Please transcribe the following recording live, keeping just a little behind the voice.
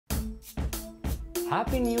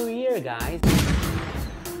Happy New Year, guys!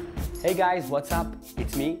 Hey guys, what's up?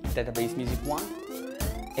 It's me, Database Music One,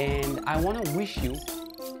 and I want to wish you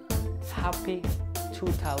happy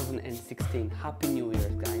 2016. Happy New Year,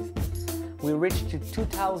 guys. We reached to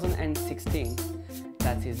 2016.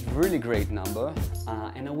 That is really great number,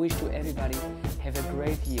 and I wish to everybody have a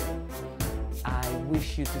great year. I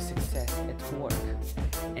wish you to success at work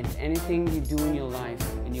and anything you do in your life,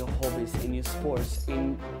 in your hobbies, in your sports,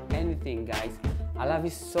 in anything, guys. I love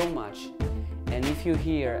you so much, and if you're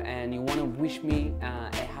here and you want to wish me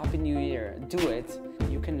a happy new year, do it.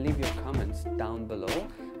 You can leave your comments down below.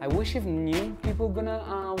 I wish if new people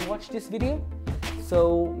gonna watch this video,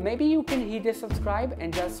 so maybe you can hit the subscribe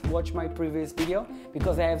and just watch my previous video,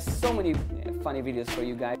 because I have so many funny videos for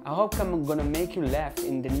you guys. I hope I'm gonna make you laugh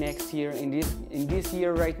in the next year, in this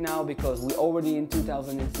year right now, because we're already in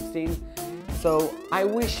 2016. So I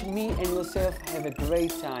wish me and yourself have a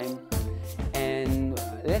great time, and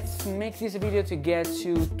let's make this video to get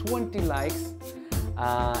to 20 likes,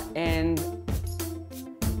 and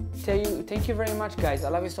thank you very much, guys. I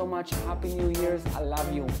love you so much. Happy New Year's. I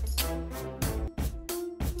love you.